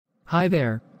Hi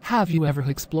there, have you ever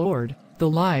explored the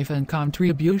life and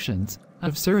contributions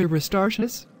of Sir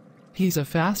Aristarchus? He's a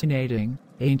fascinating,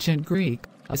 ancient Greek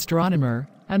astronomer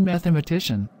and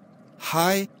mathematician.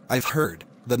 Hi, I've heard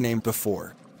the name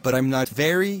before, but I'm not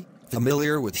very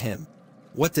familiar with him.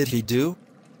 What did he do?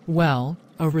 Well,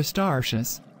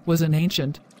 Aristarchus was an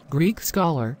ancient Greek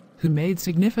scholar who made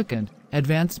significant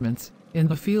advancements in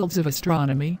the fields of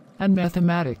astronomy and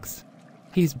mathematics.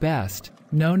 He's best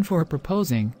known for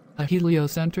proposing a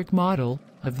heliocentric model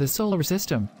of the solar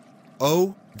system.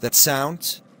 Oh, that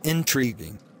sounds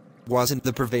intriguing. Wasn't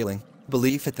the prevailing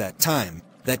belief at that time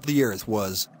that the Earth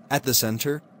was at the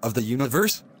center of the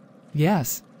universe?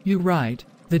 Yes, you're right.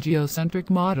 The geocentric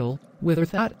model, with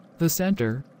Earth at the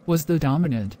center, was the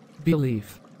dominant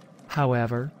belief.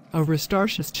 However,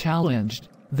 Aristarchus challenged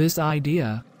this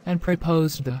idea and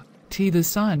proposed the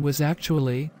sun was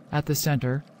actually at the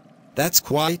center. That's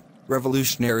quite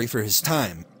revolutionary for his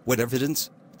time. What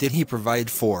evidence did he provide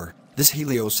for this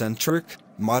heliocentric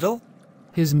model?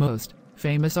 His most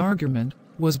famous argument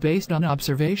was based on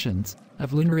observations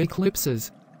of lunar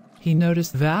eclipses. He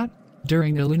noticed that,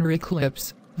 during a lunar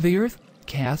eclipse, the Earth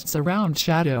casts a round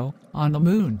shadow on the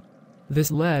Moon.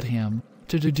 This led him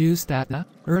to deduce that the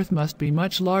Earth must be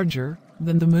much larger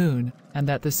than the Moon, and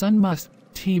that the Sun must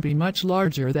be much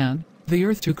larger than the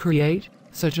Earth to create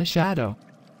such a shadow.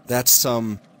 That's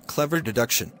some clever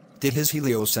deduction. Did his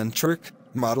heliocentric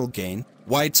model gain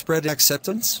widespread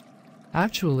acceptance?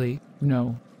 Actually,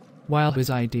 no. While his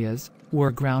ideas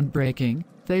were groundbreaking,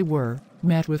 they were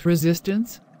met with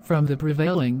resistance from the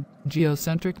prevailing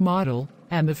geocentric model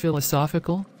and the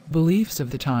philosophical beliefs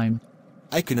of the time.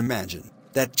 I can imagine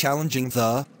that challenging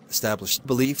the established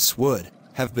beliefs would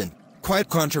have been quite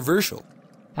controversial.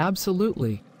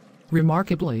 Absolutely.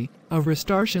 Remarkably,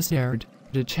 Aristarchus dared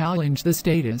to challenge the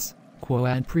status quo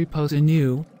and propose a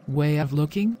new way of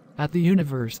looking at the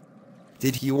universe.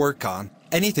 Did he work on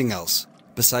anything else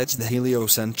besides the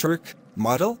heliocentric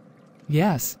model?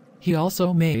 Yes, he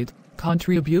also made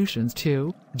contributions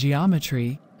to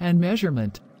geometry and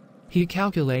measurement. He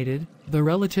calculated the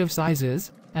relative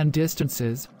sizes and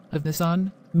distances of the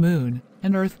Sun, Moon,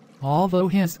 and Earth, although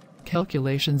his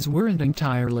calculations weren't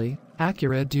entirely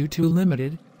accurate due to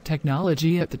limited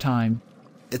technology at the time.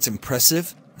 It's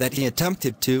impressive that he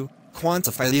attempted to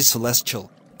quantify these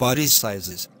celestial body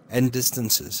sizes and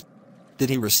distances. Did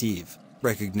he receive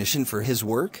recognition for his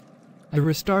work?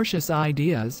 Aristarchus'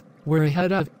 ideas were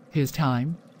ahead of his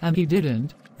time, and he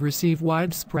didn't receive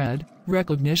widespread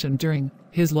recognition during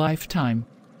his lifetime.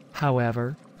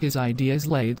 However, his ideas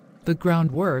laid the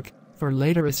groundwork for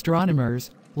later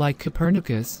astronomers like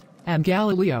Copernicus and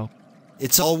Galileo.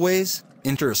 It's always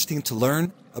interesting to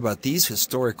learn about these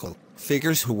historical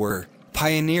figures who were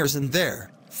pioneers in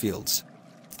their fields.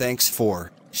 Thanks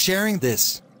for sharing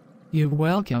this. You're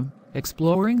welcome.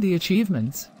 Exploring the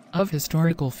achievements of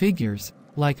historical figures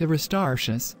like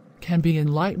Aristarchus can be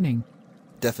enlightening.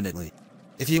 Definitely.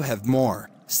 If you have more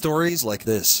stories like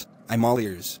this, I'm all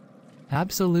ears.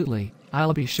 Absolutely.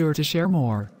 I'll be sure to share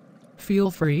more.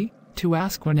 Feel free to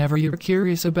ask whenever you're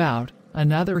curious about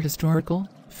another historical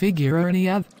figure or any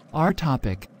of our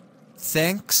topic.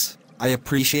 Thanks. I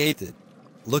appreciate it.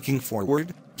 Looking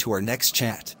forward to our next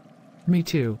chat. Me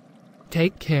too.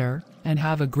 Take care and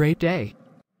have a great day.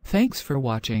 Thanks for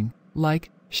watching. Like,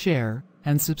 share,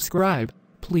 and subscribe.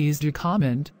 Please do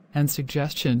comment and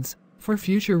suggestions for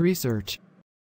future research.